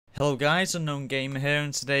Hello guys, Unknown Gamer here,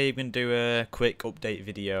 and today I'm going to do a quick update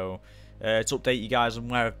video to update you guys on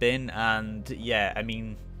where I've been. And yeah, I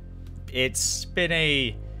mean, it's been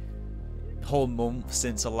a whole month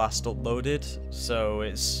since I last uploaded, so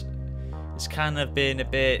it's kind of been a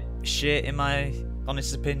bit shit in my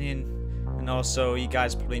honest opinion, and also you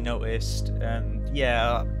guys probably noticed.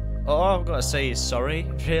 Yeah, all I've got to say is sorry,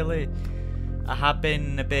 really. I have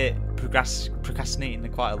been a bit procrastinating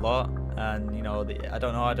quite a lot, and you know, I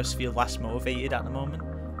don't know, I just feel less motivated at the moment.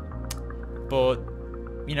 But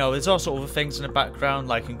you know, there's also other things in the background,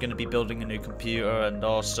 like I'm going to be building a new computer, and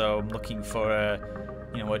also I'm looking for a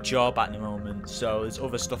job at the moment. So there's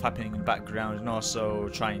other stuff happening in the background, and also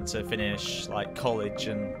trying to finish like college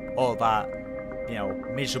and all that, you know,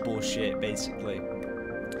 miserable shit basically.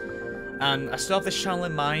 And I still have this channel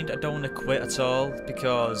in mind. I don't want to quit at all,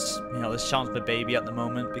 because you know, this channel's my baby at the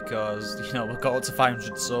moment, because you know, we've got up to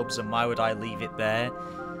 500 subs, and why would I leave it there?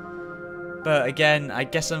 But again, I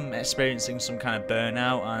guess I'm experiencing some kind of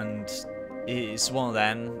burnout, and it's one of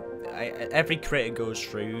them. Every creator goes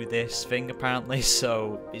through this thing apparently,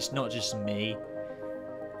 so it's not just me.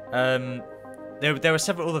 There were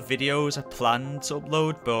several other videos I planned to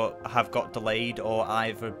upload, but have got delayed or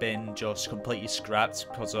either been just completely scrapped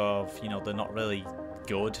because of, you know, they're not really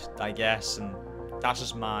good, I guess, and that's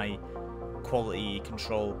just my quality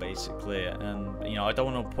control basically. And you know, I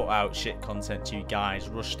don't want to put out shit content to you guys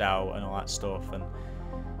rushed out and all that stuff,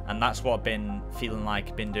 and that's what I've been feeling like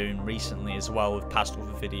I've been doing recently as well with past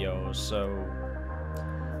other videos. So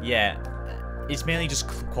yeah, it's mainly just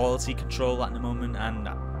quality control at the moment,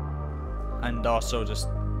 and also just,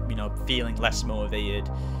 you know, feeling less motivated.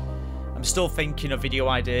 I'm still thinking of video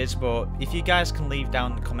ideas, but if you guys can leave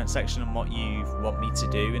down in the comment section on what you want me to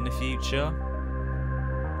do in the future,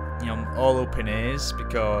 you know, I'm all open ears,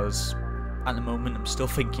 because at the moment I'm still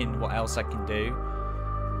thinking what else I can do.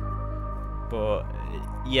 But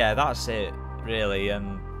yeah, that's it really.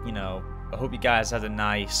 And you know, I hope you guys had a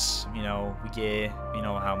nice, you know, year. You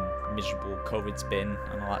know how miserable COVID's been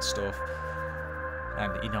and all that stuff.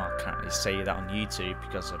 And you know, I can't really say that on YouTube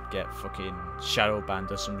because I'd get fucking shadow banned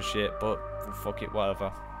or some shit, but fuck it,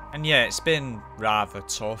 whatever. And yeah, it's been rather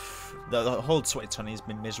tough. The whole 2020 has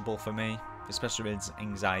been miserable for me, especially with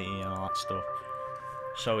anxiety and all that stuff.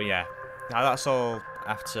 So yeah, that's all I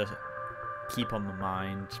have to keep on my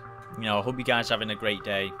mind. You know, I hope you guys are having a great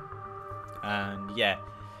day. And yeah,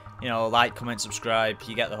 you know, like, comment, subscribe,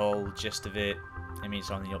 you get the whole gist of it. I mean,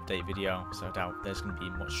 it's on the update video, so I doubt there's going to be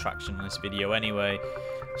much traction on this video anyway.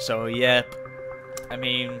 So yeah, I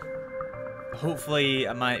mean, hopefully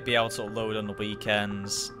I might be able to upload on the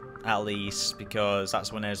weekends at least, because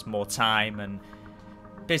that's when there's more time and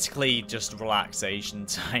basically just relaxation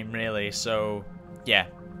time really. So yeah,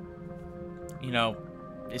 you know,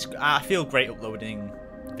 I feel great uploading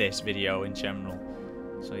this video in general.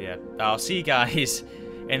 So yeah, I'll see you guys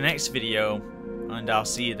in the next video, and I'll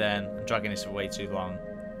see you then. I'm dragging this for way too long.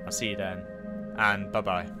 I'll see you then, and bye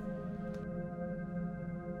bye.